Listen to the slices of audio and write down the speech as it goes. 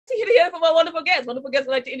again for my wonderful guest. Wonderful guest,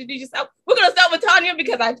 would like to introduce yourself. We're going to start with Tanya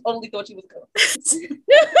because I totally thought she was going.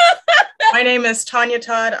 My name is Tanya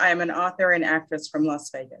Todd. I am an author and actress from Las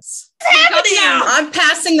Vegas. I'm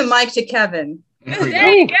passing the mic to Kevin.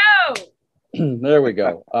 There you go. There we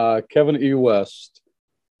go. Kevin E. West,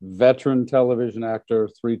 veteran television actor,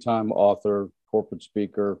 3-time author, corporate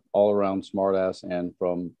speaker, all-around smartass, and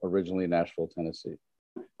from originally Nashville, Tennessee.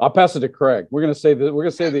 I'll pass it to Craig. We're gonna say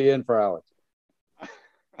the end for Alex.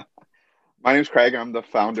 My name is Craig. I'm the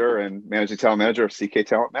founder and managing talent manager of CK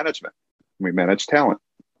Talent Management. We manage talent.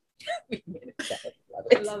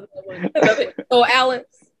 I love it. So, Alex,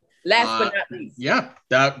 last but not least. Yeah,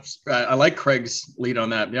 I like Craig's lead on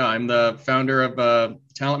that. Yeah, I'm the founder of a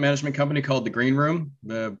talent management company called The Green Room.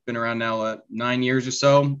 Been around now 9 years or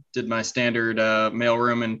so. Did my standard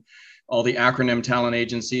mailroom and all the acronym talent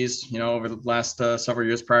agencies, over the last several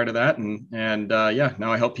years prior to that. And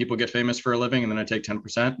now I help people get famous for a living, and then I take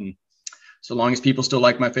 10%. And so long as people still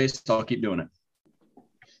like my face, I'll keep doing it.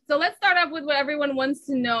 So let's start off with what everyone wants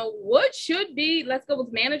to know. Let's go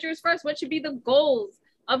with managers first. What should be the goals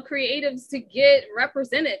of creatives to get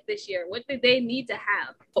represented this year? What do they need to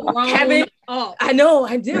have? Kevin, I know,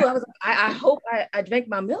 I do. I hope I drank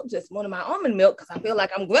my milk this morning, my almond milk, because I feel like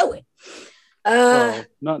I'm growing. Well,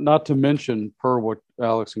 not to mention, per what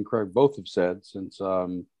Alex and Craig both have said, since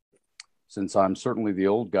I'm certainly the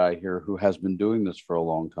old guy here who has been doing this for a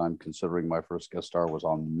long time, considering my first guest star was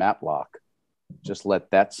on Matlock. Just let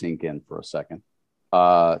that sink in for a second.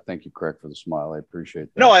 Thank you, Craig, for the smile. I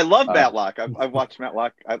appreciate that. No, I love Matlock. I've watched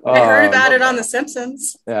Matlock. I heard about it on The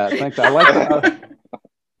Simpsons. Yeah, thank you. I like that.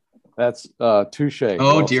 That's touche. Oh,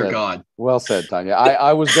 well dear said. God. Well said, Tanya.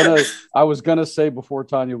 I was gonna say before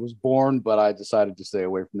Tanya was born, but I decided to stay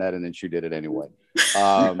away from that, and then she did it anyway.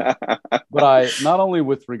 But I, not only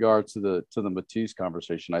with regards to the Matisse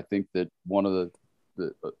conversation, I think that one of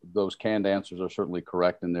those canned answers are certainly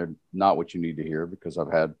correct, and they're not what you need to hear, because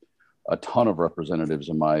I've had a ton of representatives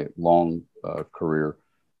in my long career.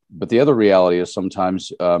 But the other reality is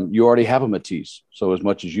sometimes you already have a Matisse. So as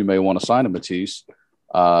much as you may want to sign a Matisse,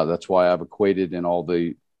 that's why I've equated in all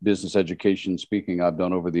the business education speaking I've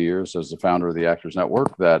done over the years as the founder of the Actors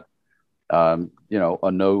Network that, a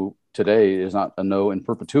no today is not a no in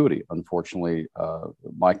perpetuity. Unfortunately,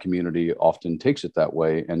 my community often takes it that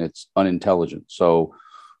way, and it's unintelligent. So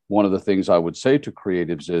one of the things I would say to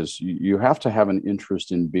creatives is you have to have an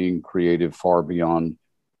interest in being creative far beyond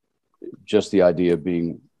just the idea of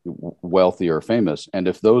being wealthy or famous. And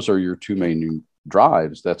if those are your two main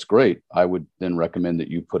drives, that's great. I would then recommend that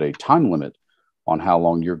you put a time limit on how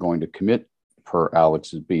long you're going to commit, per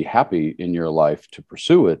Alex's Be Happy, in your life to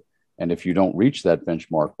pursue it. And if you don't reach that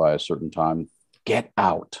benchmark by a certain time, get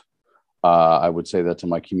out. I would say that to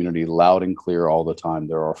my community loud and clear all the time.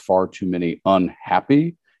 There are far too many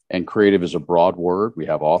unhappy, and creative is a broad word. We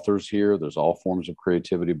have authors here. There's all forms of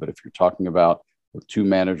creativity. But if you're talking about, with two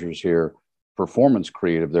managers here, performance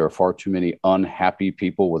creative, there are far too many unhappy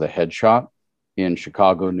people with a headshot in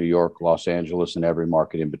Chicago, New York, Los Angeles, and every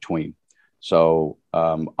market in between. So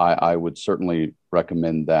I would certainly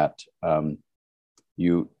recommend that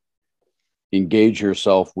you engage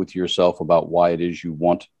yourself with yourself about why it is you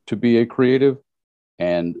want to be a creative,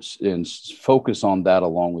 and focus on that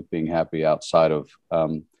along with being happy, outside of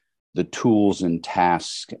the tools and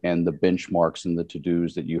tasks and the benchmarks and the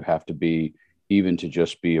to-dos that you have to be, even to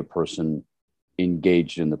just be a person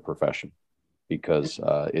engaged in the profession, because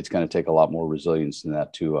it's going to take a lot more resilience than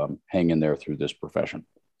that to hang in there through this profession.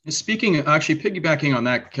 Speaking, actually piggybacking on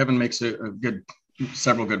that, Kevin makes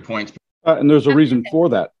several good points. And there's a reason for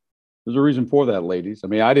that. There's a reason for that, ladies. I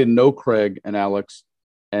mean, I didn't know Craig and Alex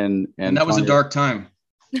and that was Tanya. A dark time.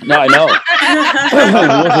 No, I know.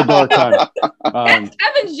 It was a dark time. That's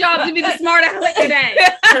Kevin's job to be the smart aleck today.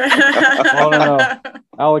 Oh, no.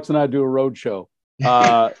 Alex and I do a road show.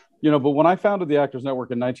 But when I founded the Actors Network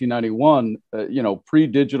in 1991,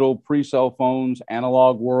 pre-digital, pre-cell phones,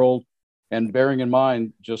 analog world, and bearing in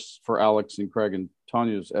mind, just for Alex and Craig and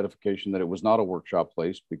Tanya's edification, that it was not a workshop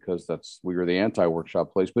place, because we were the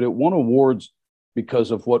anti-workshop place, but it won awards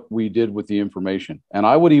because of what we did with the information. And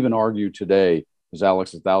I would even argue today, as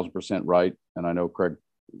Alex is 1,000% right, and I know Craig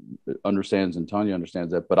understands and Tanya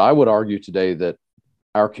understands that, but I would argue today that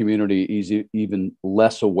our community is even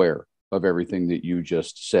less aware of everything that you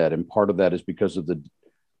just said. And part of that is because of the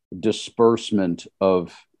disbursement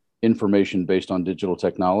of information based on digital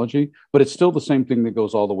technology, but it's still the same thing that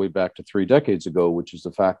goes all the way back to 3 decades ago, which is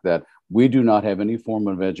the fact that we do not have any form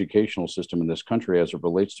of educational system in this country as it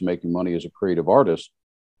relates to making money as a creative artist,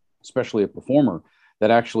 especially a performer,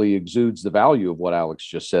 that actually exudes the value of what Alex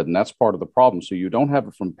just said. And that's part of the problem. So you don't have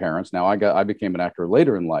it from parents. Now I became an actor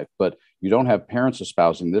later in life, but you don't have parents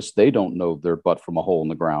espousing this. They don't know their butt from a hole in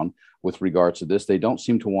the ground with regards to this. They don't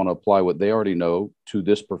seem to want to apply what they already know to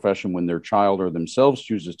this profession when their child or themselves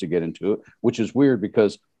chooses to get into it, which is weird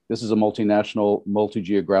because this is a multinational,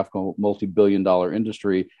 multi-geographical, multi-billion-dollar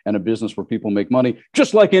industry and a business where people make money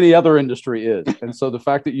just like any other industry is. And so the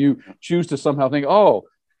fact that you choose to somehow think, oh,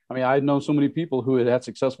 I mean, I know so many people who had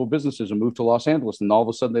successful businesses and moved to Los Angeles, and all of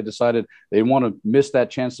a sudden they decided they want to miss that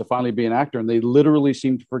chance to finally be an actor. And they literally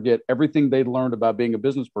seem to forget everything they'd learned about being a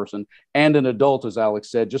business person and an adult, as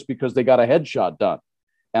Alex said, just because they got a headshot done.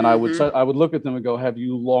 And I would look at them and go, have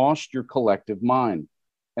you lost your collective mind?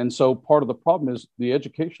 And so part of the problem is the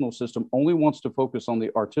educational system only wants to focus on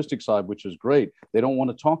the artistic side, which is great. They don't want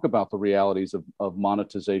to talk about the realities of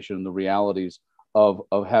monetization and the realities of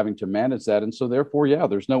having to manage that. And so therefore, yeah,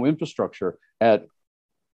 there's no infrastructure at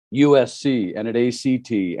USC and at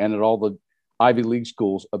ACT and at all the Ivy League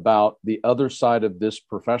schools about the other side of this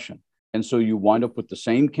profession. And so you wind up with the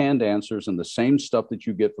same canned answers and the same stuff that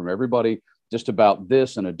you get from everybody just about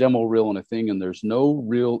this and a demo reel and a thing. And there's no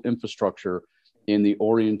real infrastructure in the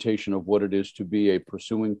orientation of what it is to be a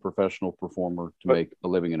pursuing professional performer to make a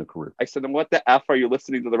living in a career. I said, then what the F are you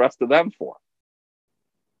listening to the rest of them for?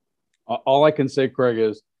 All I can say, Craig,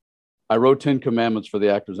 is I wrote 10 Commandments for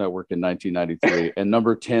the Actors Network in 1993, and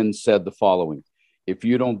number 10 said the following: if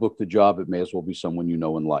you don't book the job, it may as well be someone you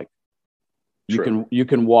know and like. You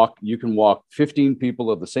can walk 15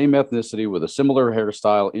 people of the same ethnicity with a similar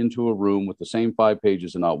hairstyle into a room with the same 5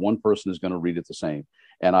 pages, and not one person is going to read it the same.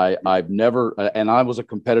 And I was a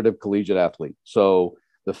competitive collegiate athlete. So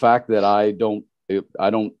the fact that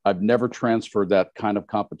I've never transferred that kind of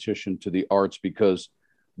competition to the arts because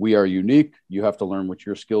we are unique. You have to learn what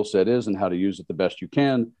your skill set is and how to use it the best you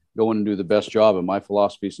can. Go in and do the best job. And my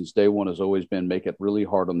philosophy since day one has always been make it really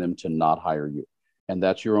hard on them to not hire you. And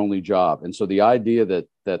that's your only job. And so the idea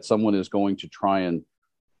that someone is going to try and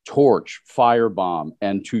torch, firebomb,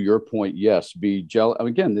 and to your point, yes, be jealous.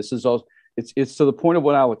 Again, this is all. It's to the point of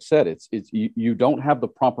what Alex said. It's you don't have the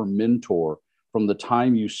proper mentor from the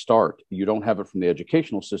time you start. You don't have it from the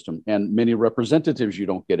educational system, and many representatives you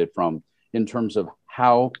don't get it from in terms of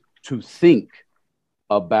how to think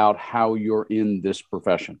about how you're in this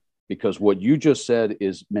profession. Because what you just said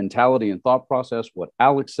is mentality and thought process. What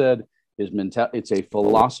Alex said is it's a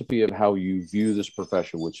philosophy of how you view this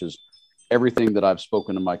profession, which is everything that I've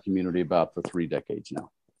spoken to my community about for 3 decades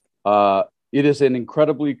now. It is an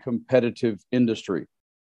incredibly competitive industry.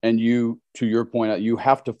 And to your point, you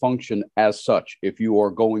have to function as such if you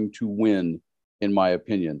are going to win, in my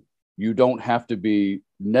opinion. You don't have to be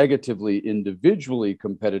negatively, individually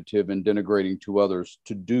competitive and denigrating to others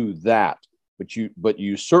to do that. But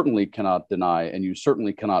you certainly cannot deny, and you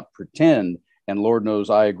certainly cannot pretend. And Lord knows,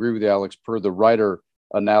 I agree with you, Alex, per the writer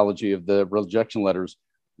analogy of the rejection letters.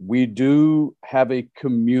 We do have a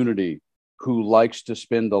community who likes to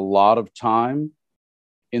spend a lot of time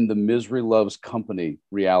in the misery loves company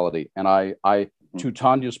reality. And I to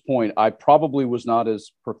Tanya's point, I probably was not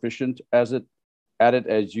as proficient at it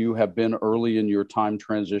as you have been early in your time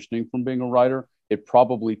transitioning from being a writer. It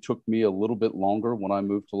probably took me a little bit longer when I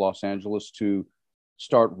moved to Los Angeles to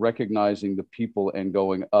start recognizing the people and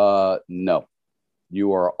going, no,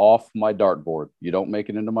 you are off my dartboard. You don't make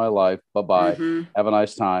it into my life. Bye-bye. Have a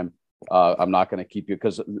nice time. I'm not going to keep you,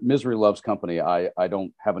 because misery loves company. I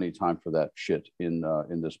don't have any time for that shit in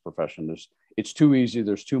this profession. It's too easy.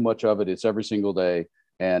 There's too much of it. It's every single day,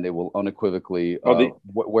 and it will unequivocally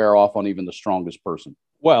wear off on even the strongest person.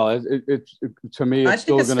 Well, to me, it's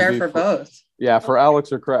still going to be for both. Yeah, for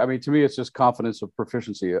Alex or Craig. I mean, to me, it's just confidence of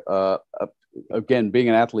proficiency. Again, being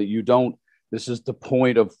an athlete, this is the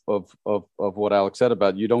point of what Alex said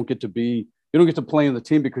about you don't get to play in the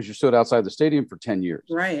team because you stood outside the stadium for 10 years.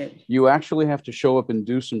 Right. You actually have to show up and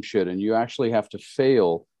do some shit, and you actually have to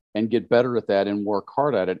fail and get better at that and work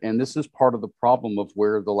hard at it. And this is part of the problem of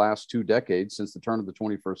where the last 2 decades since the turn of the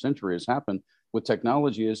 21st century has happened with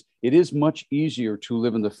technology is it is much easier to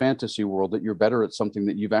live in the fantasy world that you're better at something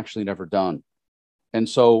that you've actually never done. And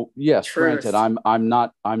so, yes, Truth. Granted,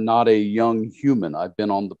 I'm not a young human. I've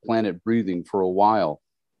been on the planet breathing for a while,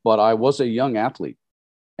 but I was a young athlete.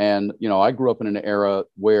 And, I grew up in an era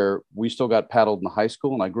where we still got paddled in high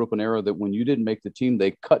school. And I grew up in an era that when you didn't make the team,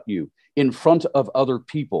 they cut you in front of other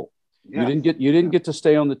people. Yeah. You didn't get to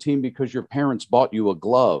stay on the team because your parents bought you a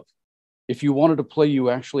glove. If you wanted to play, you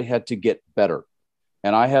actually had to get better.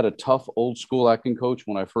 And I had a tough old school acting coach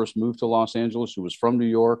when I first moved to Los Angeles, who was from New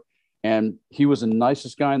York. And he was the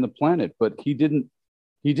nicest guy on the planet, but he didn't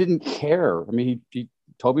care. I mean,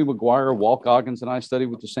 Tobey Maguire, Walt Goggins, and I studied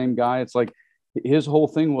with the same guy. It's like his whole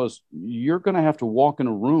thing was, you're going to have to walk in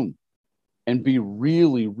a room and be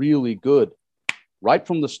really, really good right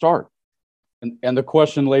from the start. And the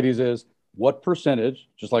question, ladies, is what percentage,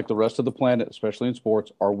 just like the rest of the planet, especially in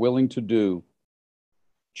sports, are willing to do,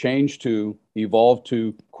 change to, evolve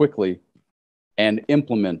to quickly, and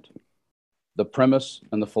implement the premise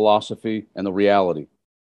and the philosophy and the reality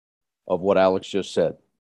of what Alex just said.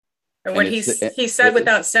 And what he said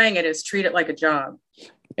without saying it is treat it like a job.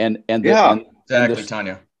 Exactly,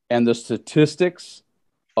 Tanya. And the statistics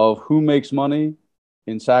of who makes money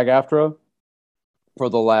in SAG-AFTRA for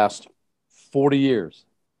the last 40 years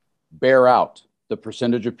bear out the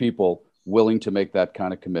percentage of people willing to make that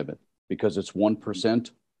kind of commitment, because it's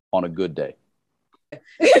 1% on a good day.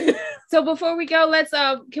 So before we go, let's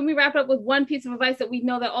can we wrap up with one piece of advice that we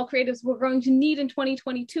know that all creatives were going to need in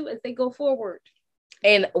 2022 as they go forward?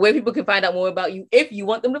 And where people can find out more about you if you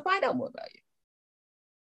want them to find out more about you.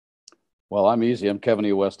 Well, I'm easy. I'm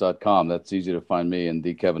KevinEOS.com. That's easy to find me,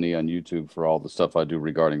 and Kevin E on YouTube for all the stuff I do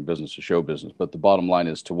regarding business or show business. But the bottom line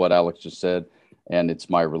is to what Alex just said, and it's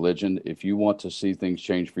my religion. If you want to see things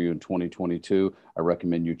change for you in 2022, I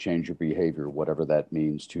recommend you change your behavior, whatever that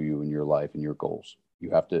means to you in your life and your goals.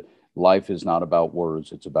 You have to, life is not about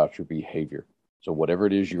words. It's about your behavior. So whatever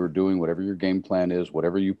it is you're doing, whatever your game plan is,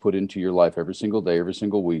 whatever you put into your life every single day, every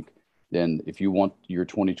single week, then if you want your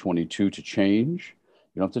 2022 to change,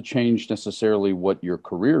 you don't have to change necessarily what your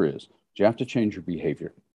career is. You have to change your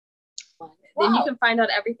behavior. Then you can find out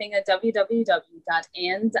everything at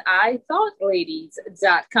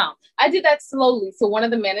www.andithoughladies.com. I did that slowly, so one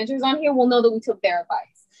of the managers on here will know that we took their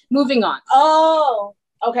advice. Moving on. Oh,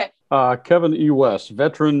 okay. Kevin E. West,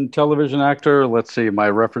 veteran television actor. Let's see, my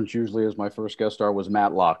reference usually as my first guest star was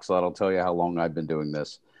Matlock, so that'll tell you how long I've been doing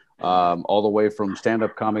this. All the way from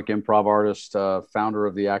stand-up comic, improv artist, founder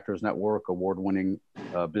of the Actors Network, award-winning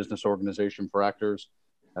business organization for actors,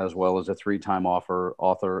 as well as a 3-time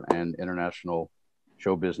author and international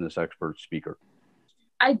show business expert speaker.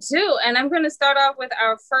 I do, and I'm going to start off with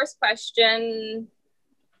our first question,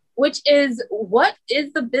 which is, what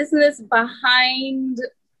is the business behind,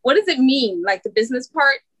 what does it mean, like the business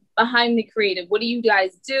part behind the creative? What do you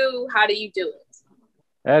guys do? How do you do it?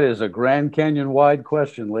 That is a Grand Canyon wide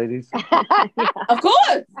question, ladies. Of course.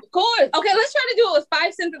 Okay, let's try to do it with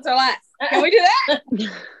 5 sentences or less. Can we do that?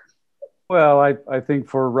 Well, I think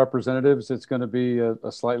for representatives, it's going to be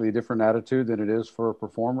a slightly different attitude than it is for a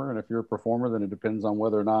performer. And if you're a performer, then it depends on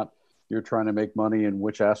whether or not you're trying to make money in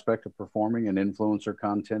which aspect of performing. And influencer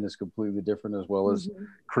content is completely different, as well as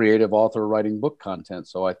creative author writing book content.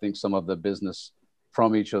 So I think some of the business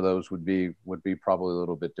from each of those would be probably a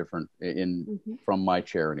little bit different from my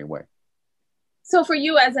chair anyway. So for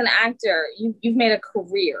you as an actor, you've made a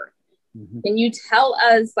career. Can you tell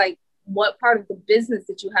us like what part of the business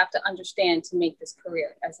that you have to understand to make this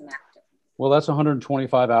career as an actor? Well, that's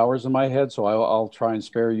 125 hours in my head, so I'll try and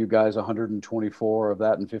spare you guys 124 of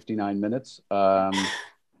that in 59 minutes.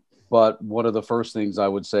 But one of the first things I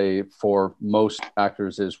would say for most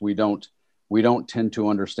actors is we don't tend to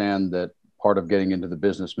understand that part of getting into the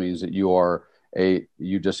business means that you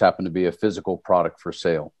just happen to be a physical product for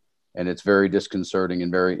sale. And it's very disconcerting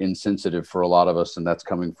and very insensitive for a lot of us. And that's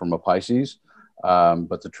coming from a Pisces.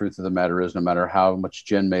 But the truth of the matter is, no matter how much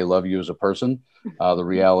Jen may love you as a person, the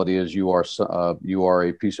reality is you are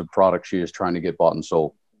a piece of product she is trying to get bought and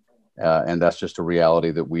sold. And that's just a reality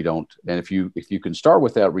that we don't. And if you can start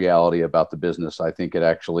with that reality about the business, I think it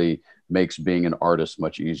actually makes being an artist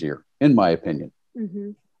much easier, in my opinion.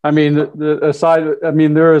 I mean,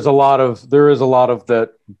 there is a lot of that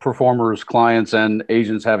performers, clients, and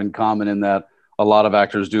agents have in common, in that a lot of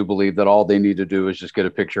actors do believe that all they need to do is just get a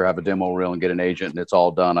picture, have a demo reel, and get an agent, and it's all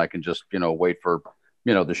done. I can just, wait for,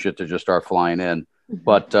 the shit to just start flying in.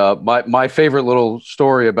 But my favorite little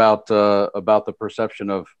story about the perception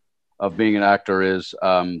of being an actor is,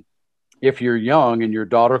 if you're young and your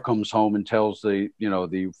daughter comes home and tells the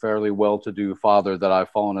fairly well-to-do father that I've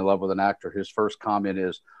fallen in love with an actor, his first comment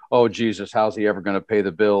is, "Oh, Jesus, how's he ever going to pay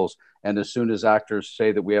the bills?" And as soon as actors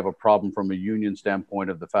say that we have a problem from a union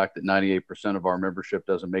standpoint of the fact that 98% of our membership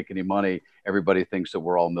doesn't make any money, everybody thinks that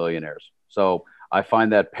we're all millionaires. So I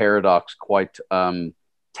find that paradox quite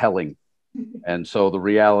telling. And so the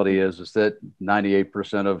reality is that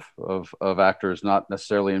 98% of actors, not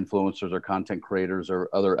necessarily influencers or content creators or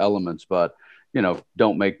other elements, but,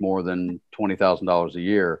 don't make more than $20,000 a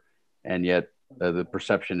year. And yet the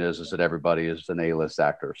perception is that everybody is an A-list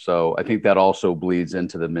actor. So I think that also bleeds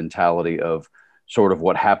into the mentality of sort of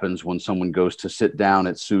what happens when someone goes to sit down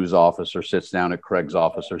at Sue's office or sits down at Craig's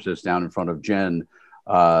office or sits down in front of Jen.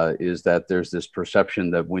 is that there's this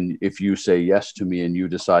perception that if you say yes to me and you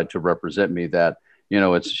decide to represent me, that,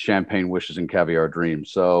 it's champagne wishes and caviar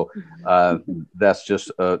dreams. So that's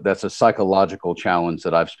a psychological challenge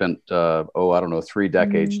that I've spent, 3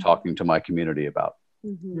 decades talking to my community about.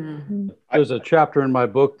 There's a chapter in my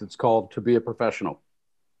book that's called To Be a Professional.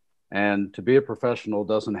 And to be a professional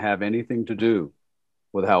doesn't have anything to do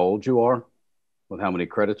with how old you are, with how many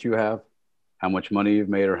credits you have, how much money you've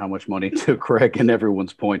made, or how much money, to Craig and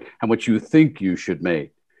everyone's point, how much you think you should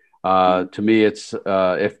make. To me, it's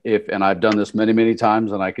if and I've done this many, many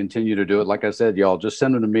times, and I continue to do it. Like I said, y'all just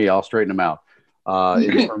send them to me. I'll straighten them out.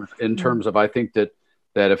 In terms of, I think that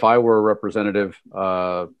if I were a representative,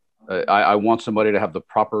 I want somebody to have the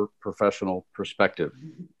proper professional perspective.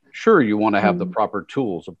 Sure, you want to have the proper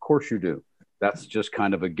tools. Of course you do. That's just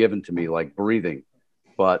kind of a given to me, like breathing.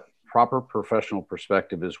 But proper professional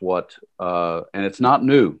perspective is what, and it's not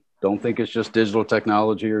new. Don't think it's just digital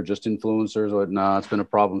technology or just influencers. No, it's been a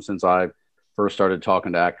problem since I first started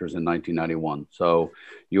talking to actors in 1991. So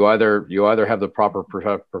you either have the proper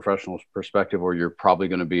professional perspective, or you're probably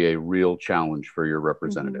going to be a real challenge for your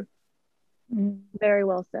representative. Very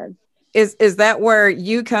well said. Is that where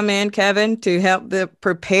you come in, Kevin, to help them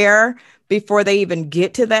prepare before they even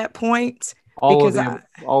get to that point? All of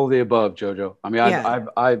the above, Jojo. I mean, yeah.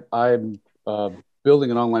 I'm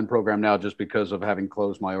building an online program now just because of having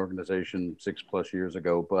closed my organization 6+ years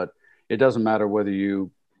ago. But it doesn't matter whether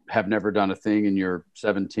you have never done a thing and you're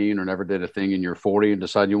 17 or never did a thing and you're 40 and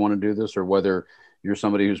decide you want to do this, or whether you're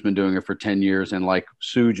somebody who's been doing it for 10 years. And like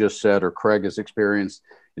Sue just said, or Craig has experienced,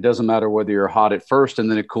 it doesn't matter whether you're hot at first and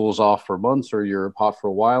then it cools off for months, or you're hot for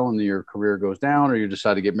a while and your career goes down, or you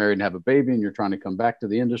decide to get married and have a baby and you're trying to come back to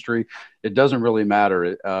the industry. It doesn't really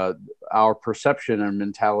matter. Our perception and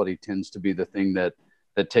mentality tends to be the thing that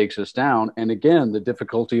takes us down. And again, the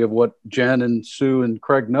difficulty of what Jen and Sue and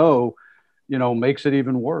Craig know, makes it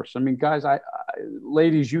even worse. I mean, guys,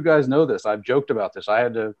 ladies, you guys know this. I've joked about this. I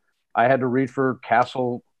had to read for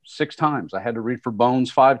Castle 6 times. I had to read for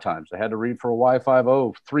Bones 5 times. I had to read for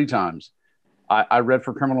Y50 3 times. I read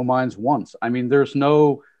for Criminal Minds once. I mean,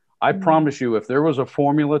 I promise you, if there was a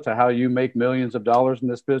formula to how you make millions of dollars in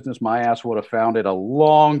this business, my ass would have found it a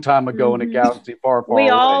long time ago in a galaxy far, far away. We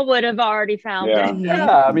all would have already found it.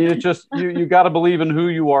 Yeah, I mean, it's just, you got to believe in who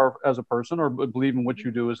you are as a person, or believe in what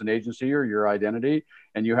you do as an agency or your identity.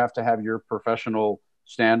 And you have to have your professional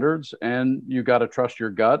standards, and you got to trust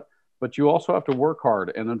your gut, but you also have to work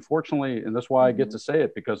hard. And unfortunately, and that's why I get to say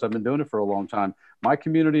it, because I've been doing it for a long time, my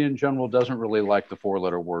community in general doesn't really like the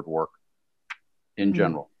 4-letter word work in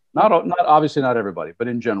general. Not obviously not everybody, but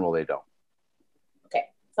in general, they don't. Okay.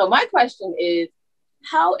 So my question is,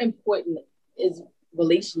 how important is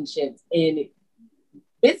relationships in the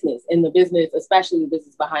business, especially the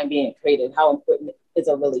business behind being creative? How important is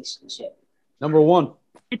a relationship? Number 1.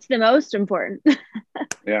 It's the most important.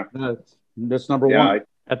 Yeah. That's number 1.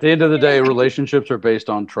 At the end of the day, relationships are based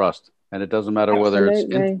on trust. And it doesn't matter whether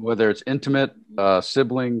it's intimate,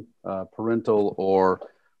 sibling, parental, or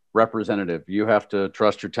representative. You have to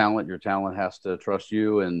trust your talent. Your talent has to trust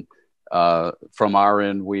you. And from our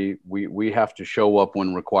end, we have to show up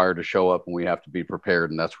when required to show up, and we have to be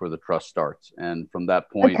prepared. And that's where the trust starts. And from that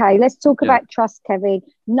point, okay, let's talk about trust, Kevin.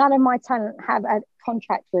 None of my talent have a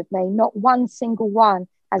contract with me. Not one single one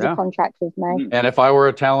has a contract with me. And if I were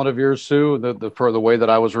a talent of yours, Sue, for the way that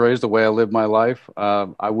I was raised, the way I lived my life,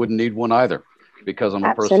 I wouldn't need one either, because I'm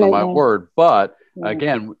a person of my word. But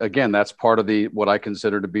again, that's part of what I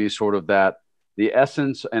consider to be sort of the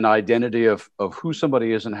essence and identity of who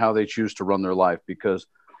somebody is and how they choose to run their life. Because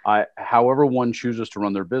however one chooses to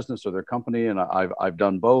run their business or their company, and I've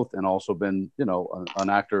done both, and also been, an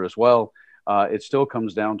actor as well. It still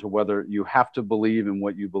comes down to whether you have to believe in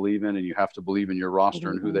what you believe in, and you have to believe in your roster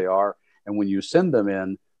and who they are. And when you send them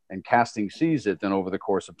in and casting sees it, then over the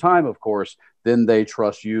course of time, of course, then they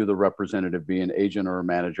trust you, the representative, be an agent or a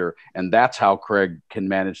manager. And that's how Craig can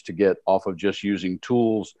manage to get off of just using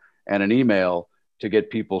tools and an email to get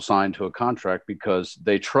people signed to a contract, because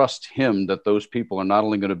they trust him that those people are not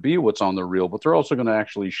only going to be what's on the reel, but they're also going to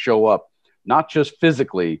actually show up, not just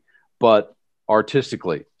physically, but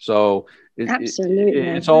artistically. So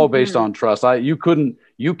it's all based on trust. You can't,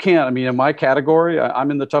 I mean, in my category, I'm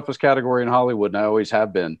in the toughest category in Hollywood, and I always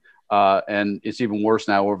have been. And it's even worse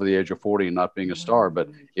now over the age of 40 and not being a star. But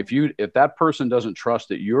if that person doesn't trust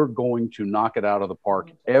that you're going to knock it out of the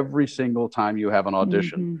park every single time you have an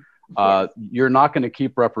audition, You're not going to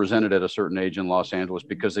keep represented at a certain age in Los Angeles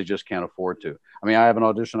because they just can't afford to. I mean, I have an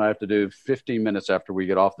audition I have to do 15 minutes after we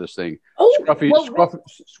get off this thing.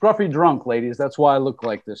 Scruffy drunk, ladies. That's why I look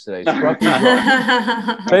like this today. Scruffy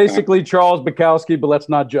drunk. Basically Charles Bukowski, but let's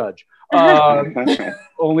not judge.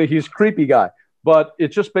 Only he's a creepy guy. But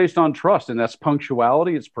it's just based on trust, and that's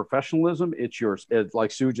punctuality. It's professionalism. It's like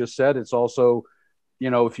Sue just said, it's also, you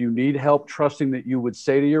know, if you need help, trusting that you would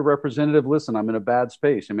say to your representative, listen, I'm in a bad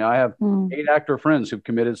space. I mean, I have 8 actor friends who've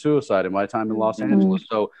committed suicide in my time in Los Angeles.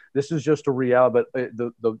 So this is just a reality. But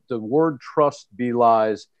the word trust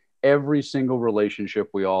belies every single relationship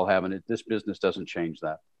we all have. And this business doesn't change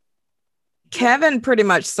that. Kevin pretty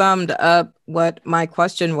much summed up what my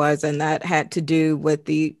question was, and that had to do with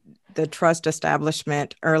the trust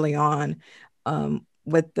establishment early on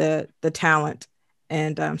with the talent.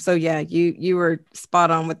 And so, yeah, you were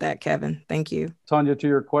spot on with that, Kevin. Thank you. Tanya, to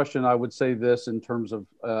your question, I would say this in terms of,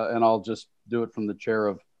 and I'll just do it from the chair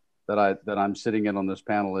of that I'm sitting in on this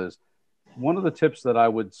panel, is one of the tips that I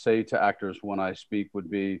would say to actors when I speak would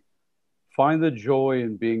be, find the joy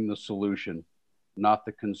in being the solution, not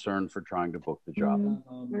the concern for trying to book the job.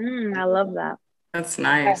 I love that. That's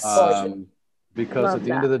nice. Because at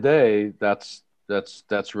the end of the day, that's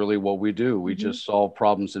really what we do. We just solve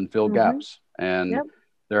problems and fill gaps. And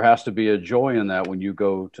there has to be a joy in that when you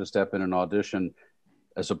go to step in an audition,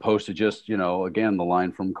 as opposed to just, you know, again, the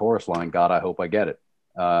line from Chorus Line, God, I hope I get it.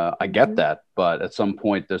 I get that. But at some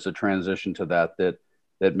point, there's a transition to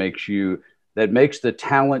that makes the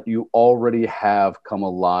talent you already have come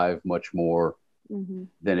alive much more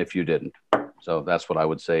than if you didn't. So that's what I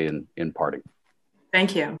would say in parting.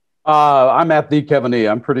 Thank you. I'm at the Kevin E.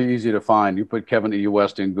 I'm pretty easy to find. You put Kevin E.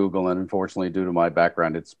 West in Google, and unfortunately, due to my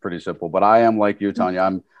background, it's pretty simple. But I am like you,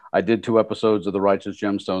 Tanya. I did 2 episodes of The Righteous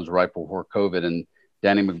Gemstones right before COVID, and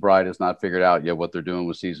Danny McBride has not figured out yet what they're doing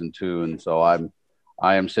with season 2, and so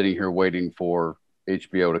I am sitting here waiting for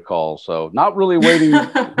HBO to call. So not really waiting,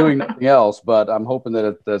 doing nothing else, but I'm hoping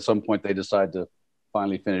that at some point they decide to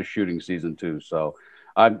finally finish shooting season 2. So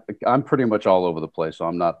I'm pretty much all over the place. So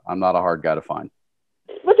I'm not a hard guy to find.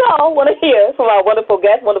 What y'all want to hear from our wonderful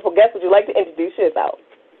guest? Wonderful guest, would you like to introduce yourself?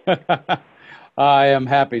 I am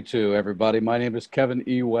happy to, everybody. My name is Kevin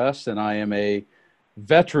E. West, and I am a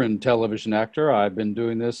veteran television actor. I've been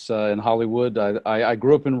doing this in Hollywood. I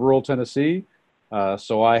grew up in rural Tennessee,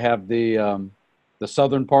 so I have the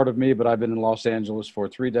southern part of me, but I've been in Los Angeles for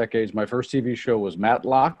 3 decades. My first TV show was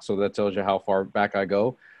Matlock, so that tells you how far back I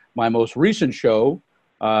go. My most recent show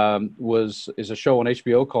is a show on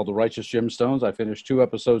HBO called The Righteous Gemstones. I finished 2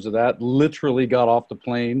 episodes of that, literally got off the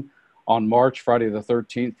plane on Friday the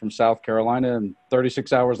 13th from South Carolina, and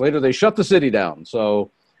 36 hours later, they shut the city down.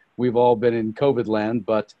 So we've all been in COVID land,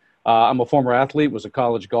 but I'm a former athlete, was a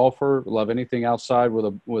college golfer, love anything outside with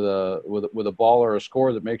a ball or a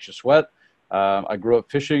score that makes you sweat. I grew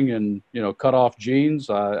up fishing in, cut off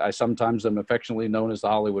jeans. I sometimes am affectionately known as the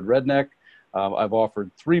Hollywood redneck. I've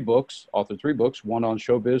authored 3 books, 1 on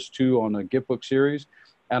showbiz, 2 on a gift book series,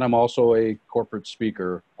 and I'm also a corporate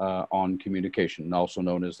speaker on communication, also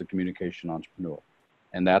known as the communication entrepreneur.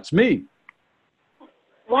 And that's me.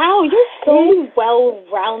 Wow, you're so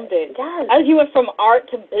well-rounded. Yes. As you went from art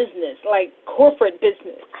to business, like corporate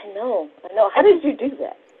business. I know. How did you do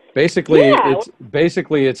that?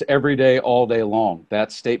 Basically, it's every day, all day long.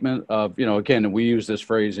 That statement of, again, we use this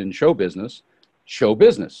phrase in show business,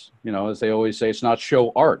 as they always say, it's not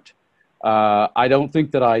show art. I don't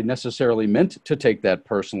think that I necessarily meant to take that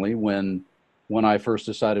personally when I first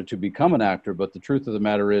decided to become an actor. But the truth of the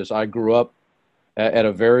matter is I grew up in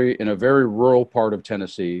a very rural part of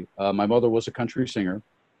Tennessee. My mother was a country singer.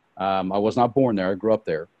 I was not born there. I grew up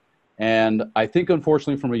there. And I think,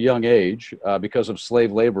 unfortunately, from a young age, because of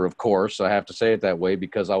slave labor, of course, I have to say it that way,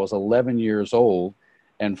 because I was 11 years old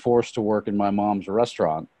and forced to work in my mom's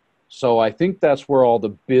restaurant. So I think that's where all the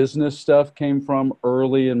business stuff came from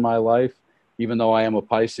early in my life, even though I am a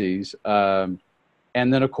Pisces. And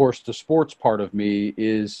then, of course, the sports part of me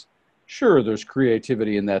is, sure, there's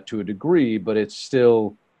creativity in that to a degree, but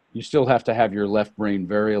you still have to have your left brain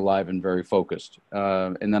very alive and very focused.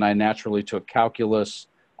 And then I naturally took calculus.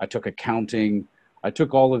 I took accounting. I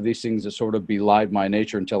took all of these things that sort of belied my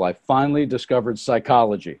nature until I finally discovered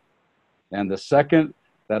psychology. And the second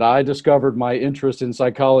that I discovered my interest in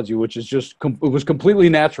psychology, which is it was completely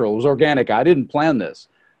natural, it was organic, I didn't plan this.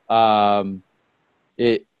 That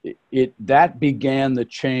began the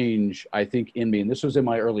change, I think, in me. And this was in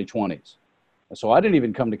my early 20s. So I didn't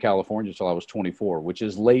even come to California until I was 24, which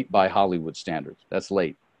is late by Hollywood standards. That's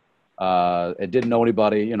late. I didn't know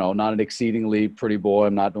anybody, not an exceedingly pretty boy.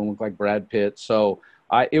 Don't look like Brad Pitt. So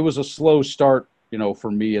it was a slow start you know,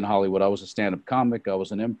 for me in Hollywood. I was a stand-up comic. I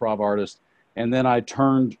was an improv artist. And then I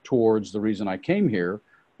turned towards the reason I came here,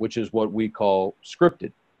 which is what we call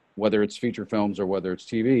scripted, whether it's feature films or whether it's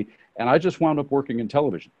TV. And I just wound up working in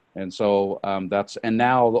television. And so and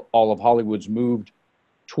now all of Hollywood's moved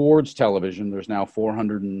towards television. There's now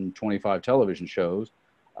 425 television shows.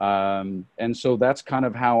 And so that's kind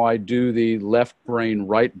of how I do the left brain,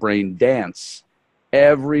 right brain dance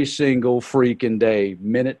every single freaking day,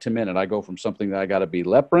 minute to minute. I go from something that I got to be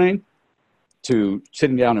left brain to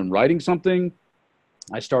sitting down and writing something.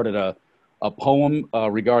 I started a poem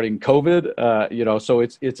regarding COVID, you know, so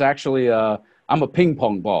it's actually, I'm a ping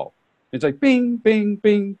pong ball. It's like bing, bing,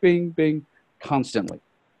 bing, bing, bing, constantly.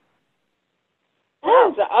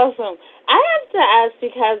 That's awesome. I have to ask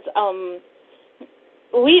because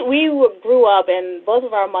we grew up and both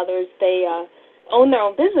of our mothers, they own their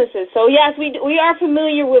own businesses. So yes, we are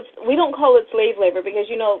familiar with, we don't call it slave labor because,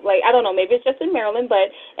 you know, like, I don't know, maybe it's just in Maryland,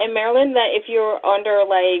 but in Maryland that if you're under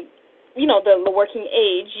like, you know, the working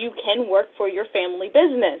age, you can work for your family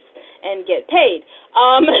business and get paid.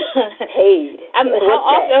 Paid. I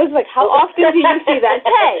was like, how often do you see that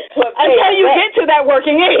pay? Until you get to that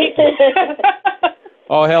working age.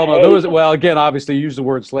 Oh, hell no. There was, well, again, obviously, use the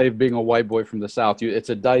word slave being a white boy from the South. It's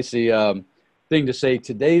a dicey thing to say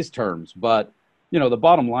today's terms. But, you know, the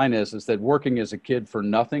bottom line is that working as a kid for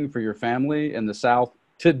nothing for your family in the South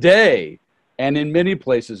today, and in many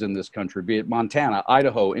places in this country, be it Montana,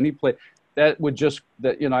 Idaho, any place, that would just,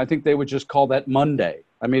 you know, I think they would just call that Monday.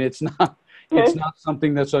 I mean, it's not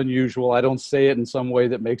something that's unusual. I don't say it in some way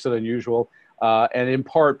that makes it unusual. And in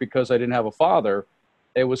part because I didn't have a father,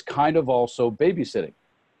 it was kind of also babysitting.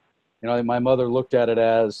 You know, my mother looked at it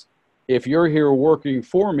as, if you're here working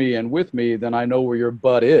for me and with me, then I know where your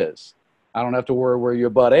butt is. I don't have to worry where your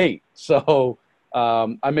butt ain't. So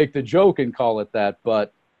I make the joke and call it that,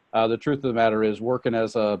 but the truth of the matter is, working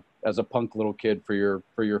as a punk little kid for your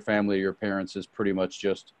family, your parents, is pretty much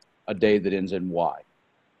just a day that ends in Y.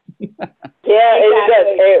 Yeah, exactly. It does.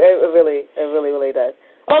 It really does.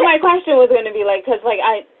 Well, my question was going to be like,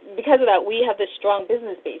 because of that, we have this strong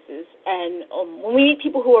business basis, and when we meet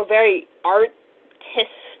people who are very and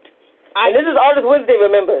this is Artist Wednesday,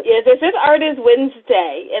 remember? Yeah, this is Artist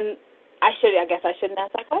Wednesday, and I guess I shouldn't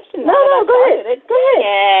ask that question. No, go ahead. Go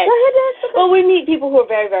ahead. Well, we meet people who are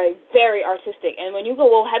very, very, very artistic, and when you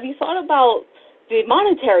go, well, have you thought about the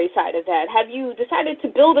monetary side of that? Have you decided to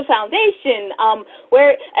build a foundation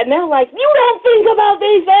and they're like, you don't think about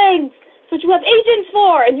these things. That's what you have agents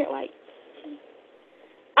for. And you're like,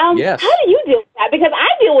 yes. How do you deal with that? Because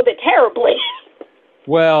I deal with it terribly.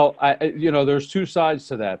 Well, you know, there's two sides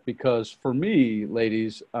to that, because for me,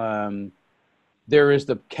 ladies, there is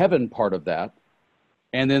the Kevin part of that.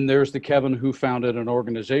 And then there's the Kevin who founded an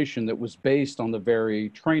organization that was based on the very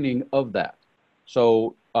training of that.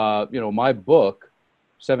 So, you know, my book,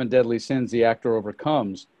 7 Deadly Sins, The Actor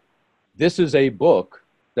Overcomes, this is a book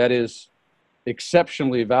that is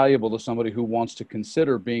exceptionally valuable to somebody who wants to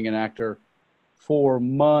consider being an actor for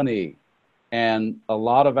money. And a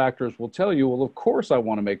lot of actors will tell you, well, of course I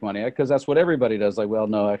want to make money, because that's what everybody does. Like, well,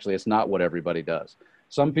 no, actually, it's not what everybody does.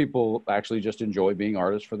 Some people actually just enjoy being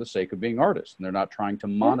artists for the sake of being artists, and they're not trying to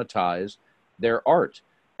monetize their art.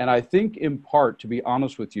 And I think, in part, to be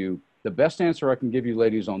honest with you, the best answer I can give you,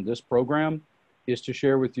 ladies, on this program is to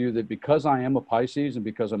share with you that because I am a Pisces and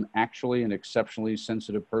because I'm actually an exceptionally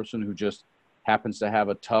sensitive person who just happens to have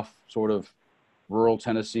a tough sort of rural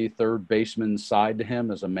Tennessee third baseman side to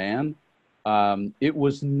him as a man, it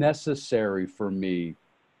was necessary for me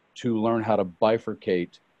to learn how to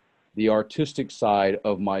bifurcate the artistic side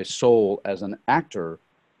of my soul as an actor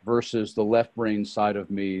versus the left brain side of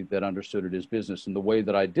me that understood it as business. And the way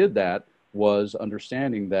that I did that was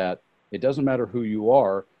understanding that it doesn't matter who you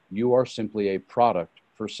are simply a product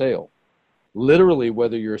for sale. Literally,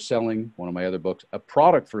 whether you're selling, one of my other books, a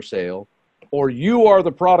product for sale, or you are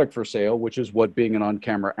the product for sale, which is what being an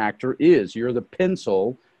on-camera actor is. You're the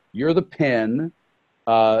pencil, you're the pen,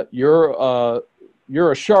 you're a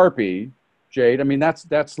Sharpie, Jade. I mean,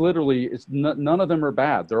 that's literally, none of them are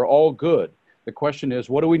bad. They're all good. The question is,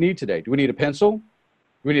 what do we need today? Do we need a pencil? Do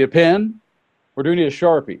we need a pen? Or do we need a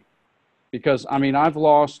Sharpie? Because, I mean, I've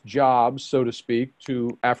lost jobs, so to speak,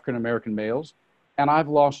 to African-American males, and I've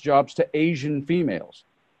lost jobs to Asian females.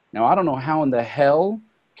 Now, I don't know how in the hell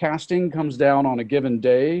casting comes down on a given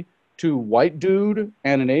day to white dude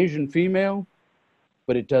and an Asian female,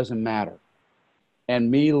 but it doesn't matter. And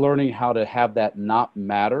me learning how to have that not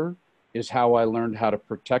matter is how I learned how to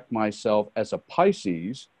protect myself as a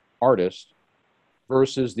Pisces artist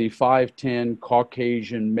versus the 5'10"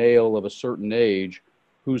 Caucasian male of a certain age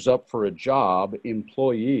who's up for a job,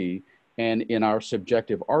 employee, And in our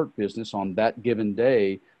subjective art business on that given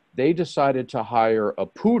day, they decided to hire a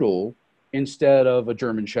poodle instead of a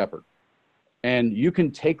German Shepherd. And you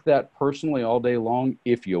can take that personally all day long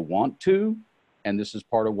if you want to. And this is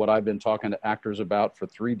part of what I've been talking to actors about for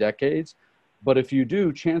 3 decades. But if you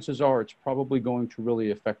do, chances are it's probably going to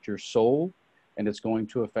really affect your soul and it's going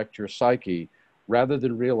to affect your psyche, rather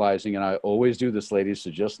than realizing, and I always do this, ladies, so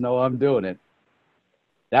just know I'm doing it.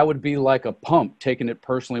 That would be like a pump taking it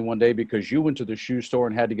personally one day because you went to the shoe store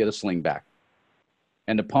and had to get a sling back.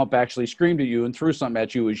 And the pump actually screamed at you and threw something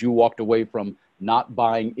at you as you walked away from not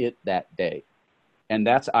buying it that day. And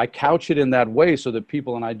I couch it in that way so that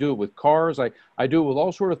people, and I do it with cars, I do it with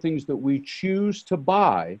all sort of things that we choose to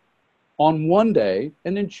buy on one day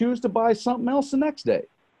and then choose to buy something else the next day.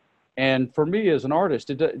 And for me as an artist,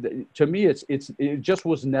 to me, it just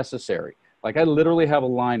was necessary. Like I literally have a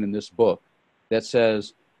line in this book that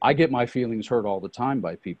says, I get my feelings hurt all the time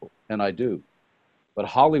by people, and I do. But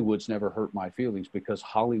Hollywood's never hurt my feelings because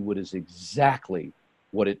Hollywood is exactly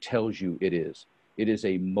what it tells you it is. It is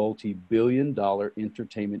a multi-billion-dollar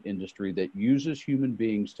entertainment industry that uses human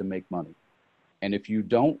beings to make money. And if you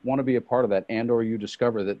don't want to be a part of that, and or you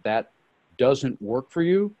discover that that doesn't work for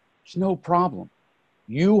you, it's no problem.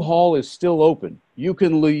 U-Haul is still open. You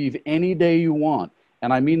can leave any day you want.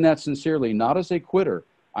 And I mean that sincerely, not as a quitter.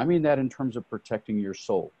 I mean that in terms of protecting your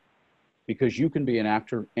soul, because you can be an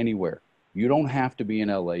actor anywhere. You don't have to be in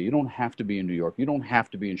LA. You don't have to be in New York. You don't have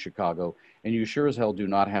to be in Chicago. And you sure as hell do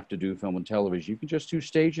not have to do film and television. You can just do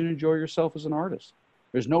stage and enjoy yourself as an artist.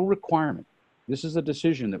 There's no requirement. This is a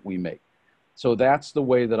decision that we make. So that's the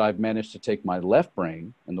way that I've managed to take my left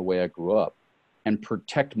brain and the way I grew up and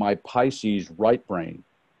protect my Pisces right brain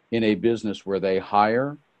in a business where they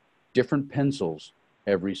hire different pencils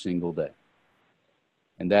every single day.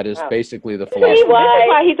 And that is basically the philosophy. This is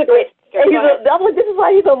why he's a great speaker. This is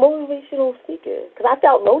why he's a motivational speaker, because I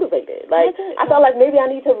felt motivated. Like I felt like maybe I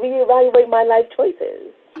need to reevaluate my life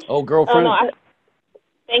choices. Oh, girlfriend.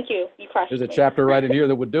 Thank you. You crushed There's a chapter right in here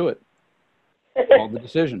that would do it. Called The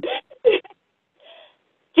Decision.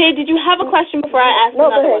 Jay, did you have a question before I ask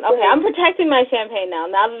another one? Okay, I'm protecting my champagne now.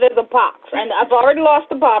 Now that there's a box, and I've already lost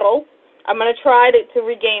the bottle, I'm gonna try to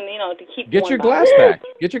regain, to keep. Get your glass back.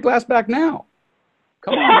 Get your glass back now.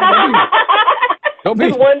 Come on. Don't be.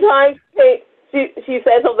 One time she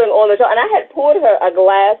said something on the show, and I had poured her a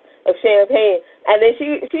glass of champagne, and then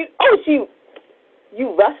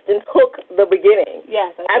you rushed and took the beginning.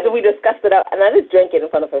 Yes. After we discussed it out, and I just drank it in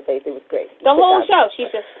front of her face. It was great. The whole show, she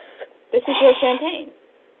just, this is your champagne.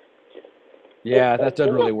 Yeah, that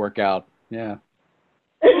doesn't really work out. Yeah.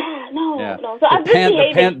 No. So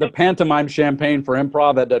the pantomime champagne for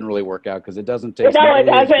improv, that doesn't really work out because it doesn't taste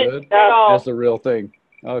as good. No. That's the real thing.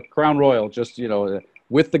 Crown Royal, just,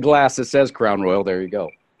 with the glass that says Crown Royal, there you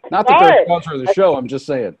go. Not that they're a sponsor of the show, I'm just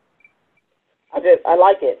saying. I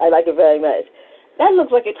like it. I like it very much. That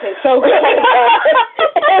looks like it tastes so good.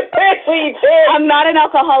 I'm not an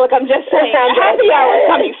alcoholic, I'm just saying. Happy hour is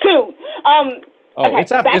coming soon. Okay,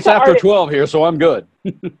 it's after 12 here, so I'm good.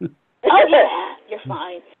 Oh, yeah, you're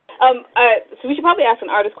fine. So we should probably ask an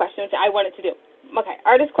artist question, which I wanted to do. Okay,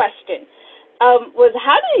 artist question was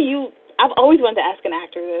I've always wanted to ask an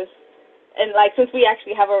actor this, and since we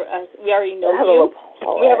actually have we already know you,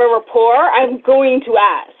 we have a rapport, I'm going to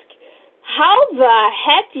ask, how the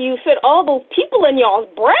heck do you fit all those people in y'all's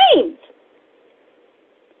brains?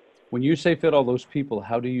 When you say fit all those people,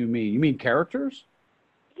 how do you mean? You mean characters?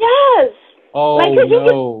 Yes. Oh,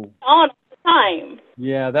 no. On all the time.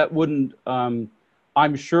 Yeah, that wouldn't,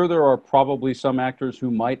 I'm sure there are probably some actors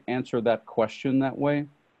who might answer that question that way.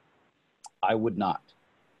 I would not.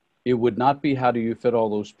 It would not be how do you fit all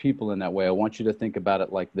those people in that way. I want you to think about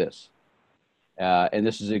it like this. And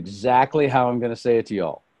this is exactly how I'm going to say it to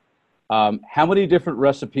y'all. How many different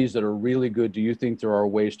recipes that are really good do you think there are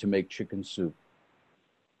ways to make chicken soup?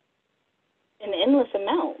 An endless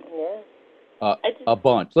amount. Yeah. A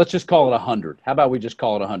bunch. Let's just call it 100. How about we just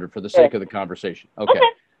call it 100 for the sake of the conversation? Okay.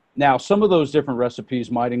 Now, some of those different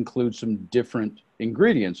recipes might include some different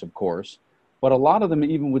ingredients, of course, but a lot of them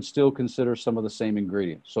even would still consider some of the same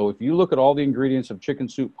ingredients. So if you look at all the ingredients of chicken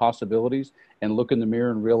soup possibilities and look in the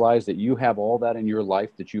mirror and realize that you have all that in your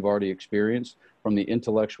life that you've already experienced, from the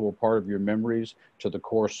intellectual part of your memories to the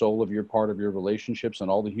core soul of your part of your relationships and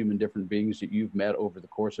all the human different beings that you've met over the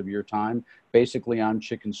course of your time, basically I'm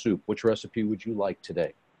chicken soup. Which recipe would you like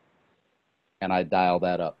today? And I dial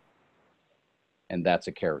that up. And that's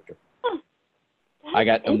a character.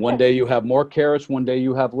 And one day you have more carrots, one day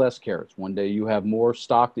you have less carrots. One day you have more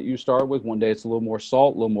stock that you start with, one day it's a little more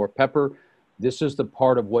salt, a little more pepper. This is the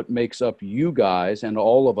part of what makes up you guys and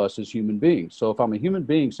all of us as human beings. So if I'm a human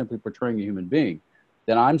being simply portraying a human being,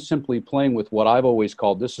 then I'm simply playing with what I've always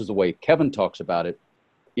called, this is the way Kevin talks about it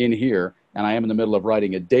in here, and I am in the middle of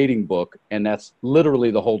writing a dating book, and that's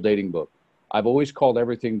literally the whole dating book. I've always called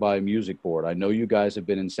everything by a music board. I know you guys have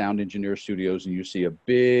been in sound engineer studios and you see a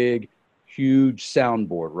big, huge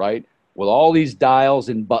soundboard, right? With all these dials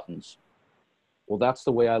and buttons. Well, that's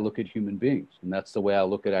the way I look at human beings. And that's the way I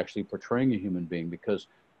look at actually portraying a human being, because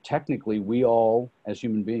technically we all, as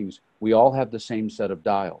human beings, we all have the same set of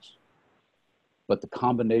dials. But the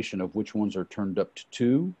combination of which ones are turned up to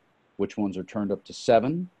 2, which ones are turned up to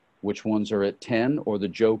 7, which ones are at 10, or the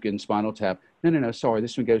joke in Spinal Tap, no, sorry,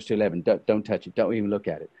 this one goes to 11. Don't touch it. Don't even look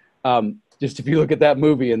at it. Just if you look at that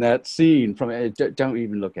movie and that scene from it, don't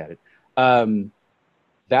even look at it.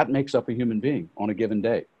 That makes up a human being on a given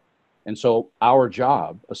day. And so our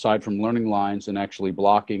job, aside from learning lines and actually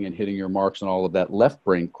blocking and hitting your marks and all of that left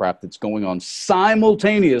brain crap that's going on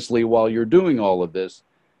simultaneously while you're doing all of this,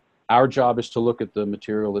 our job is to look at the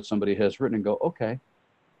material that somebody has written and go, okay,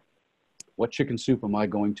 what chicken soup am I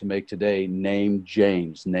going to make today? Name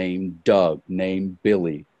James, name Doug, name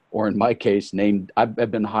Billy, or in my case,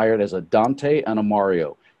 I've been hired as a Dante and a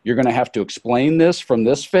Mario. You're going to have to explain this from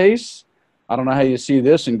this face. I don't know how you see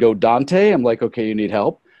this and go Dante. I'm like, okay, you need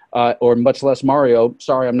help. Or much less Mario.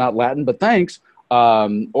 Sorry, I'm not Latin, but thanks.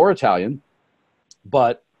 Or Italian.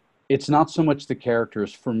 But it's not so much the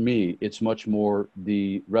characters for me. It's much more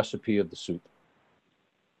the recipe of the soup.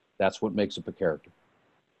 That's what makes up a character.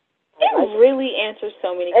 It really answers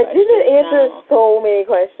so many questions. It did answer so many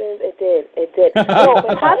questions. It did.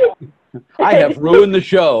 I have ruined the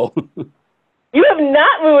show. You have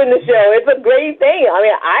not ruined the show. It's a great thing. I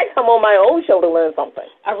mean, I come on my own show to learn something.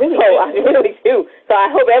 I really do. So I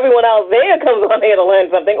hope everyone else there comes on here to learn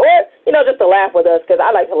something, or, just to laugh with us, because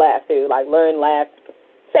I like to laugh too, like learn, laugh.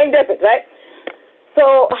 Same difference, right?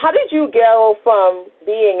 So how did you go from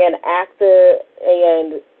being an actor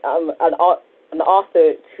and an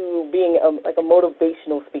author to being like a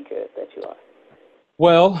motivational speaker that you are?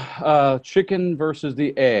 Well, chicken versus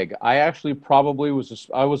the egg. I actually probably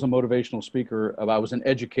I was a motivational speaker. I was an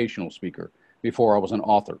educational speaker before I was an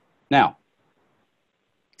author. Now,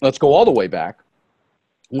 let's go all the way back.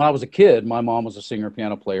 When I was a kid, my mom was a singer,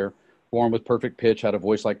 piano player, born with perfect pitch, had a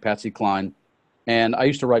voice like Patsy Cline. And I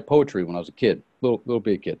used to write poetry when I was a kid, little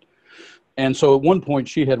big kid. And so at one point,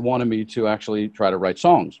 she had wanted me to actually try to write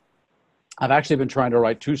songs. I've actually been trying to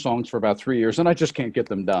write 2 songs for about 3 years, and I just can't get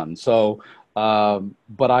them done. So,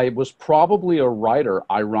 but I was probably a writer,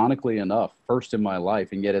 ironically enough, first in my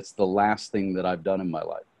life, and yet it's the last thing that I've done in my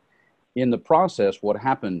life. In the process, what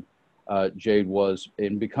happened, Jade, was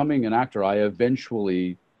in becoming an actor, I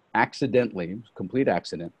eventually, accidentally, complete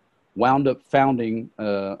accident, wound up founding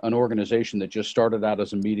an organization that just started out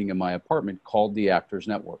as a meeting in my apartment called The Actors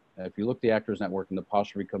Network. If you look The Actors Network and the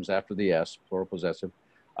apostrophe comes after the S, plural possessive,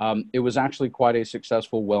 it was actually quite a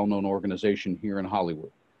successful, well-known organization here in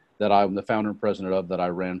Hollywood that I'm the founder and president of, that I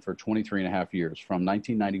ran for 23 and a half years, from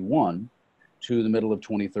 1991 to the middle of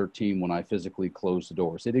 2013 when I physically closed the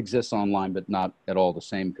doors. It exists online, but not at all the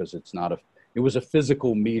same, because it was a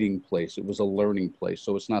physical meeting place. It was a learning place,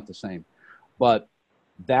 so it's not the same. But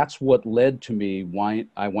that's what led to me why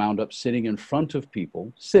I wound up sitting in front of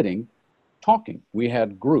people, talking. We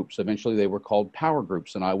had groups. Eventually they were called power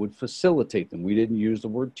groups, and I would facilitate them. We didn't use the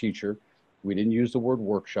word teacher, we didn't use the word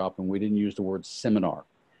workshop, and we didn't use the word seminar,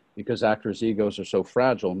 because actors' egos are so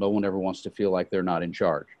fragile, no one ever wants to feel like they're not in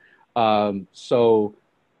charge. And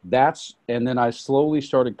then I slowly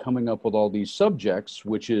started coming up with all these subjects,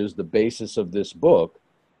 which is the basis of this book,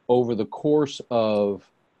 over the course of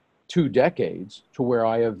 2 decades, to where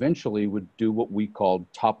I eventually would do what we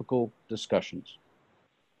called topical discussions.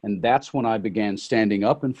 And that's when I began standing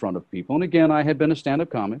up in front of people. And again, I had been a stand-up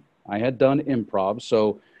comic. I had done improv,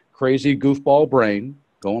 so crazy goofball brain,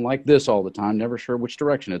 going like this all the time, never sure which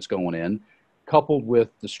direction it's going in, coupled with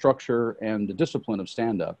the structure and the discipline of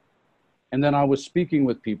stand-up. And then I was speaking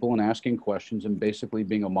with people and asking questions and basically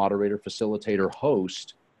being a moderator, facilitator,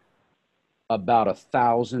 host about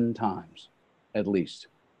 1,000 times, at least,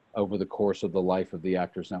 over the course of the life of the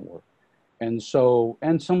Actors Network. And so,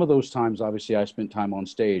 and some of those times, obviously, I spent time on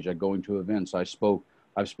stage. I going to events. I've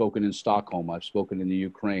spoken in Stockholm. I've spoken in the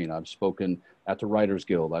Ukraine. I've spoken at the Writers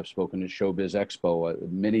Guild. I've spoken at Showbiz Expo,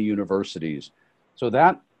 at many universities. So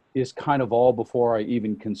that is kind of all before I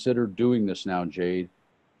even considered doing this now, Jade,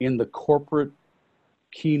 in the corporate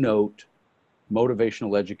keynote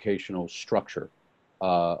motivational educational structure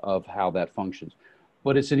of how that functions.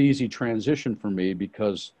 But it's an easy transition for me,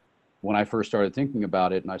 because when I first started thinking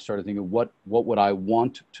about it and I started thinking, what would I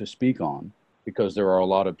want to speak on? because there are a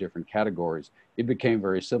lot of different categories. It became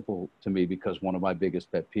very simple to me because one of my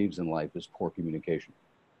biggest pet peeves in life is poor communication.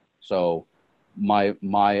 So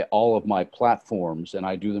all of my platforms, and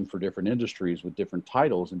I do them for different industries with different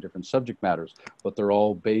titles and different subject matters, but they're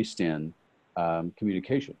all based in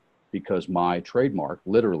communication, because my trademark,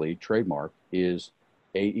 literally trademark, is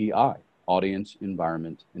AEI, audience,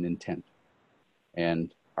 environment, and intent.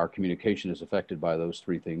 And our communication is affected by those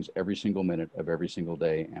three things every single minute of every single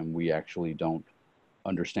day, and we actually don't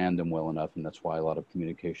understand them well enough, and that's why a lot of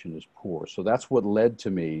communication is poor. So that's what led to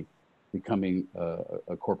me becoming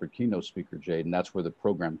a corporate keynote speaker, Jade, and that's where the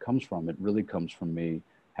program comes from. It really comes from me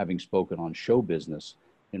having spoken on show business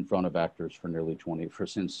in front of actors for nearly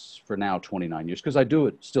 29 years, because I do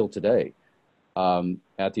it still today.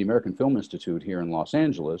 At the American Film Institute here in Los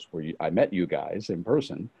Angeles, where I met you guys in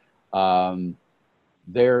person,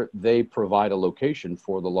 they provide a location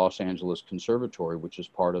for the Los Angeles Conservatory, which is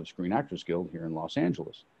part of Screen Actors Guild here in Los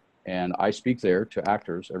Angeles. And I speak there to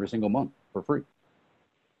actors every single month for free.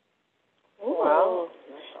 Wow.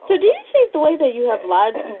 So do you think the way that you have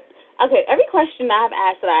okay, every question I've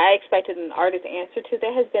asked that I expected an artist answer to,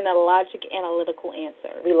 there has been a logic analytical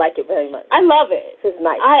answer. We like it very much. I love it. This is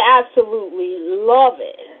nice. I absolutely love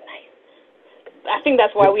it. I think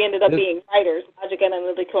that's why we ended up being writers, logic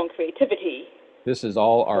analytical and creativity. This is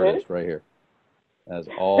all artists right here. That's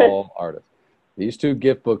all artists. These two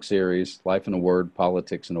gift book series, Life in a Word,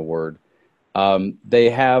 Politics in a Word, they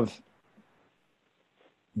have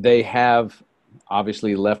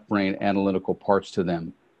obviously left brain analytical parts to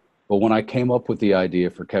them. But when I came up with the idea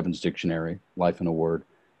for Kevin's dictionary, Life in a Word,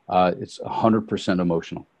 it's 100%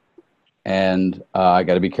 emotional. And I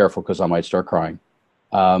got to be careful because I might start crying.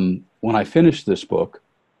 When I finished this book,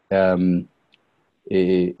 if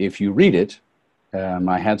you read it,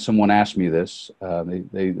 I had someone ask me this. A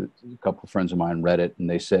couple of friends of mine read it, and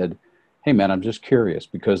they said, "Hey, man, I'm just curious,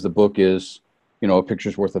 because the book is, a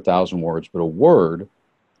picture's worth 1,000 words, but a word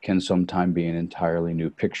can sometimes be an entirely new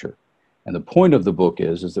picture. And the point of the book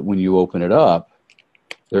is that when you open it up,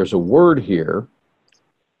 there's a word here.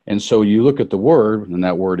 And so you look at the word, and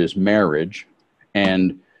that word is marriage.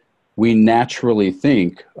 And we naturally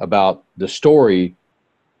think about the story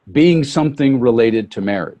being something related to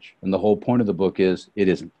marriage. And the whole point of the book is it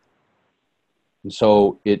isn't. And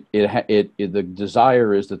so the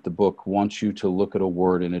desire is that the book wants you to look at a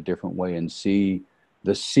word in a different way and see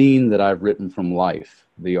the scene that I've written from life,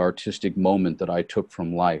 the artistic moment that I took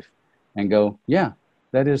from life, and go, yeah,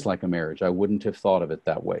 that is like a marriage. I wouldn't have thought of it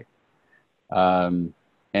that way. And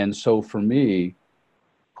so for me,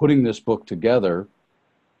 putting this book together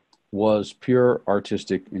was pure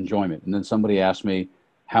artistic enjoyment. And then somebody asked me,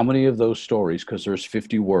 how many of those stories, because there's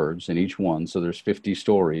 50 words in each one, so there's 50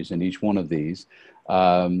 stories in each one of these,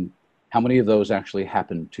 how many of those actually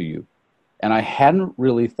happened to you? And I hadn't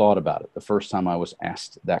really thought about it the first time I was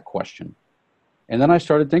asked that question. And then I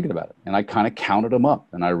started thinking about it, and I kind of counted them up,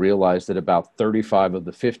 and I realized that about 35 of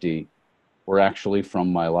the 50 were actually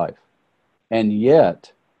from my life. And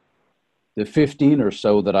yet, the 15 or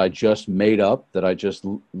so that I just made up, that I just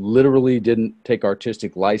literally didn't take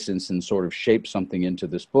artistic license and sort of shape something into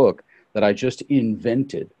this book, that I just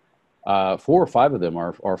invented, 4 or 5 of them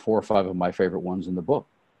are 4 or 5 of my favorite ones in the book.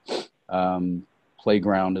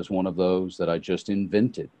 Playground is one of those that I just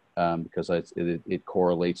invented. Because it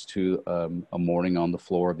correlates to a morning on the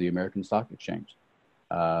floor of the American Stock Exchange.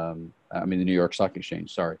 The New York Stock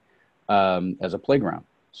Exchange, sorry, as a playground.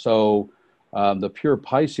 So the pure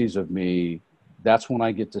Pisces of me, that's when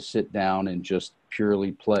I get to sit down and just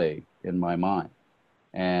purely play in my mind.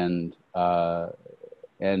 And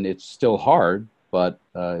it's still hard, but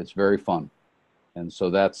it's very fun. And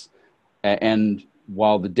so and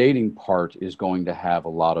while the dating part is going to have a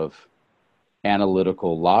lot of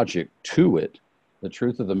analytical logic to it, the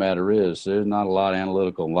truth of the matter is there's not a lot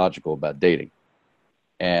analytical and logical about dating.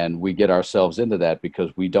 And we get ourselves into that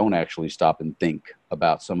because we don't actually stop and think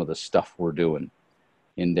about some of the stuff we're doing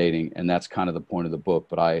in dating. And that's kind of the point of the book.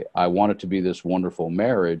 But I want it to be this wonderful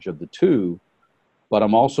marriage of the two, but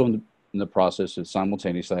I'm also in the process of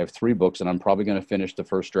simultaneously, I have 3 books, and I'm probably going to finish the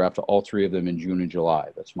first draft of all 3 of them in June and July.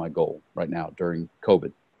 That's my goal right now during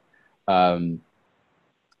COVID. The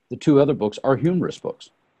 2 other books are humorous books.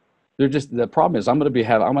 They're just, the problem is I'm going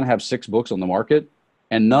to have 6 books on the market,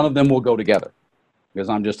 and none of them will go together because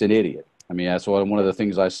I'm just an idiot. I mean, that's one of the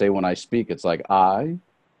things I say when I speak. It's like, I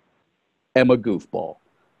am a goofball.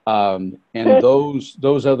 And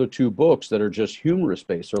those other 2 books that are just humorous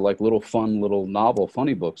based, are like little fun, little novel,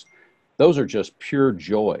 funny books. Those are just pure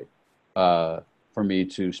joy for me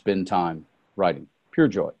to spend time writing. Pure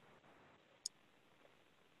joy.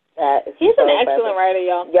 He's an excellent writer,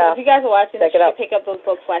 y'all. Yeah. So if you guys are watching, check it out. Pick up those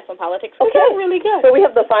books, Flash on Politics. Okay. They're really good. So we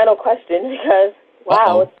have the final question because,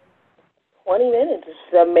 wow, it's 20 minutes.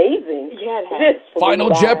 It's amazing. Yeah,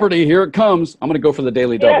 Final Jeopardy. Here it comes. I'm going to go for the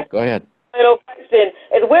Daily Double. Go ahead. Final question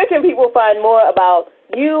is, where can people find more about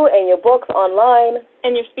you and your books online?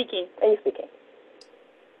 And your speaking.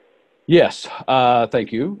 Yes,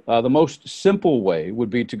 thank you. The most simple way would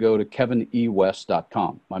be to go to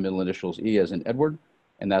kevinewest.com. My middle initials E as in Edward,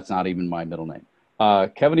 and that's not even my middle name.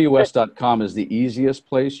 kevinewest.com is the easiest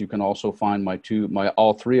place. You can also find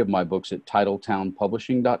all three of my books at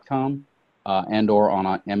titletownpublishing.com and or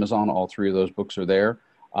on Amazon. All three of those books are there.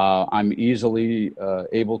 I'm easily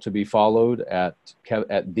able to be followed at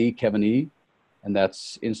the Kevin E, and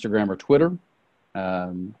that's Instagram or Twitter.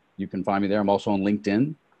 You can find me there. I'm also on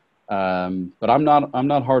LinkedIn. But I'm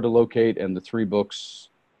not hard to locate, and the three books,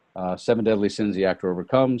 Seven Deadly Sins, The Actor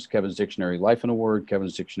Overcomes, Kevin's Dictionary, Life in a Word,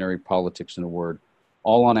 Kevin's Dictionary, Politics in a Word,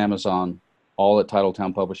 all on Amazon, all at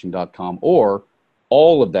titletownpublishing.com, or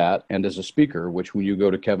all of that, and as a speaker, which when you go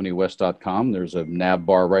to kevinewest.com, there's a nav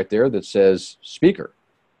bar right there that says speaker.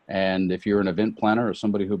 And if you're an event planner or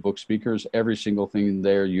somebody who books speakers, every single thing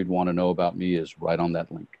there you'd want to know about me is right on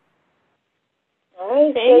that link. All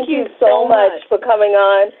right, thank you so much for coming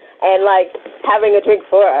on and having a drink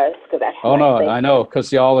for us. I know,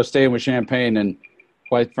 because y'all are staying with champagne, and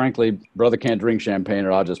quite frankly, brother can't drink champagne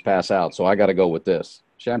or I'll just pass out. So I got to go with this.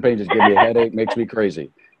 Champagne just gives me a headache, makes me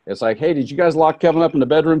crazy. It's like, hey, did you guys lock Kevin up in the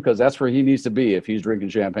bedroom? Because that's where he needs to be if he's drinking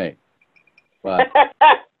champagne. But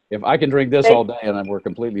if I can drink this all day, and we're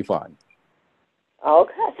completely fine.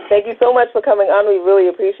 Okay. Thank you so much for coming on. We really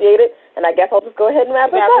appreciate it. And I guess I'll just go ahead and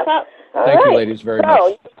wrap this up. Thank you, ladies, very much.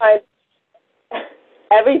 You can find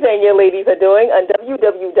everything your ladies are doing on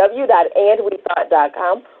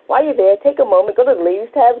www.andwethought.com. While you're there, take a moment, go to the ladies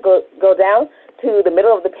tab, go down to the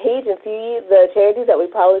middle of the page and see the charities that we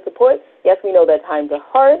proudly support. Yes, we know that times are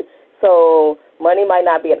hard, so money might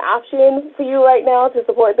not be an option for you right now to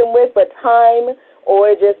support them with, but time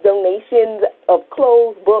or just donations of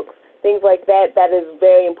clothes, books, things like that, that is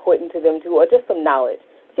very important to them too, or just some knowledge.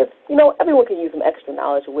 Just, everyone can use some extra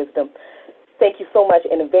knowledge or wisdom. Thank you so much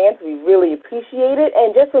in advance. We really appreciate it.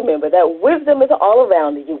 And just remember that wisdom is all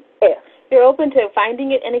around you if you're open to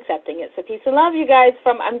finding it and accepting it. So peace and love, you guys.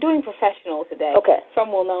 I'm doing professional today. Okay.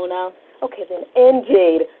 From Winona. Okay, then. And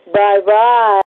Jade, bye-bye.